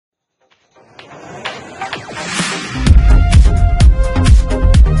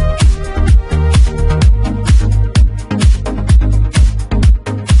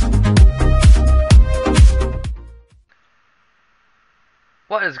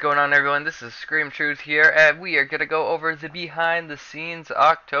is going on, everyone? This is Scream Truth here, and we are going to go over the behind the scenes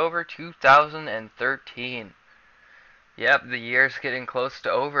October 2013. Yep, the year's getting close to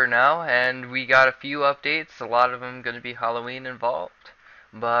over now, and we got a few updates, a lot of them going to be Halloween involved.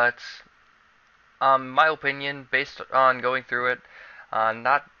 But, my opinion, based on going through it,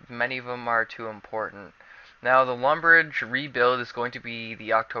 not many of them are too important. Now, the Lumbridge rebuild is going to be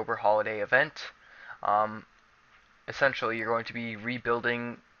the October holiday event. Um, Essentially, you're going to be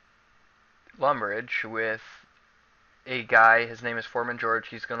rebuilding Lumbridge with a guy. His name is Foreman George.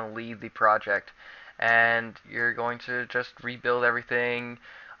 He's going to lead the project, and you're going to just rebuild everything,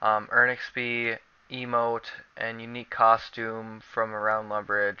 earn XP, emote, and unique costume from around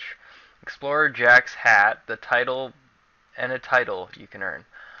Lumbridge. Explorer Jack's hat, the title, and a title you can earn.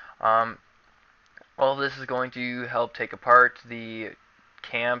 Um, all of this is going to help take apart the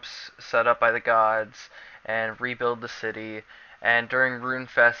camps set up by the gods and rebuild the city. And during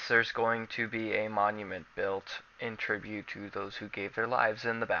RuneFest, there's going to be a monument built in tribute to those who gave their lives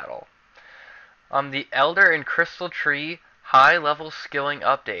in the battle. The Elder and Crystal Tree high level skilling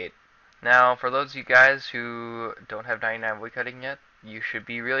update. Now, for those of you guys who don't have 99 woodcutting yet, you should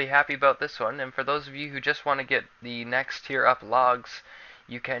be really happy about this one. And for those of you who just want to get the next tier up logs,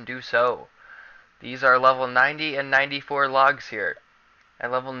 you can do so. These are level 90 and 94 logs here. At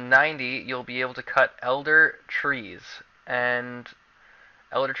level 90, you'll be able to cut elder trees. And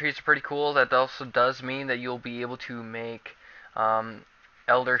elder trees are pretty cool. That also does mean that you'll be able to make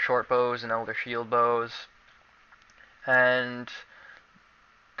elder short bows and elder shield bows. And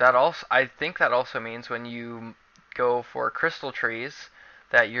that also, I think that also means when you go for crystal trees,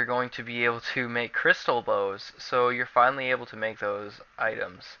 that you're going to be able to make crystal bows. So you're finally able to make those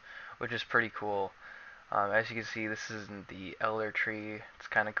items, which is pretty cool. As you can see, this is the Elder Tree. It's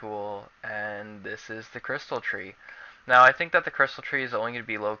kind of cool. And this is the Crystal Tree. Now, I think that the Crystal Tree is only going to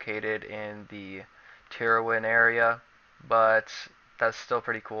be located in the Tirwin area, but that's still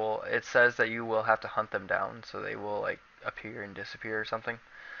pretty cool. It says that you will have to hunt them down, so they will like appear and disappear or something.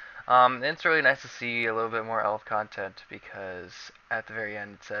 And it's really nice to see a little bit more elf content because at the very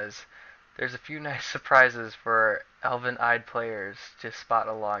end it says there's a few nice surprises for elven-eyed players to spot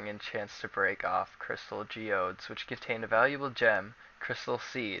along and chance to break off crystal geodes, which contain a valuable gem, crystal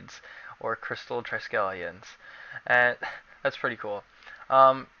seeds, or crystal triskelions. And that's pretty cool.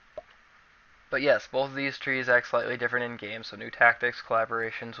 Um, but yes, both of these trees act slightly different in game, so new tactics,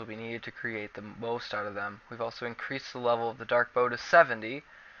 collaborations will be needed to create the most out of them. We've also increased the level of the dark bow to 70,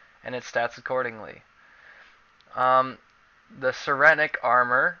 and its stats accordingly. Um, the Serenic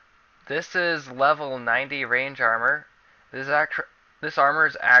armor. This is level 90 range armor. This armor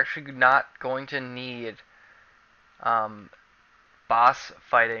is actually not going to need um, boss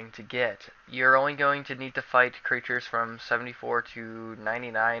fighting to get. You're only going to need to fight creatures from 74 to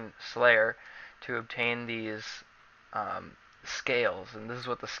 99 Slayer to obtain these scales, and this is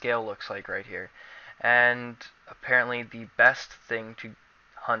what the scale looks like right here. And apparently the best thing to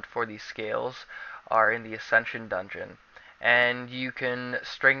hunt for these scales are in the Ascension dungeon. And you can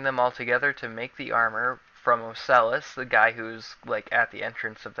string them all together to make the armor from Ocellus, the guy who's like at the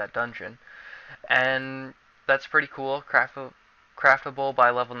entrance of that dungeon. And that's pretty cool. Craftable by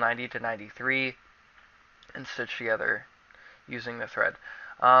level 90 to 93 and stitched together using the thread.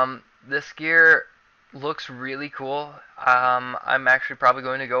 This gear looks really cool. I'm actually probably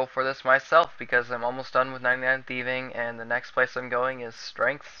going to go for this myself because I'm almost done with 99 Thieving, and the next place I'm going is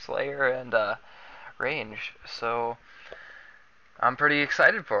Strength, Slayer, and Range. So I'm pretty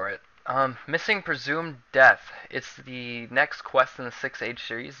excited for it. Missing Presumed Death. It's the next quest in the 6H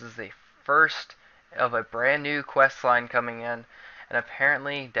series. This is the first of a brand new quest line coming in, and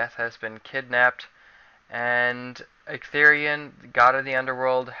apparently Death has been kidnapped, and Ictherion, the god of the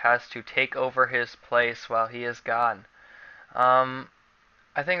underworld, has to take over his place while he is gone.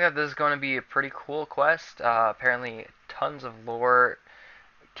 I think that this is going to be a pretty cool quest. Apparently, tons of lore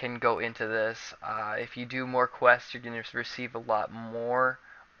can go into this. If you do more quests, you're going to receive a lot more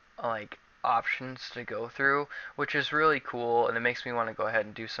like options to go through, which is really cool, and it makes me want to go ahead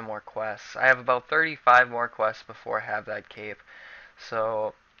and do some more quests. I have about 35 more quests before I have that cape,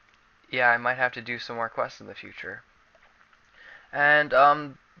 so yeah, I might have to do some more quests in the future. And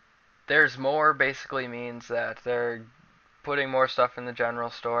there's more basically means that they're putting more stuff in the general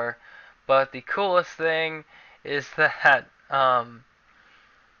store, but the coolest thing is that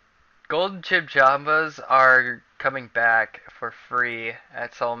Golden chip jambas are coming back for free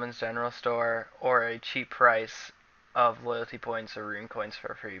at Solomon's General Store or a cheap price of loyalty points or rune coins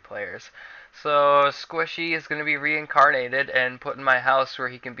for free players. So Squishy is going to be reincarnated and put in my house where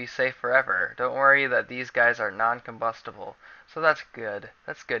he can be safe forever. Don't worry that these guys are non-combustible. So that's good.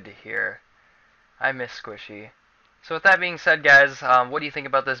 That's good to hear. I miss Squishy. So with that being said, guys, what do you think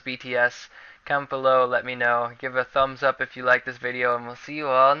about this BTS? Comment below, let me know. Give a thumbs up if you like this video, and we'll see you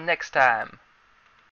all next time.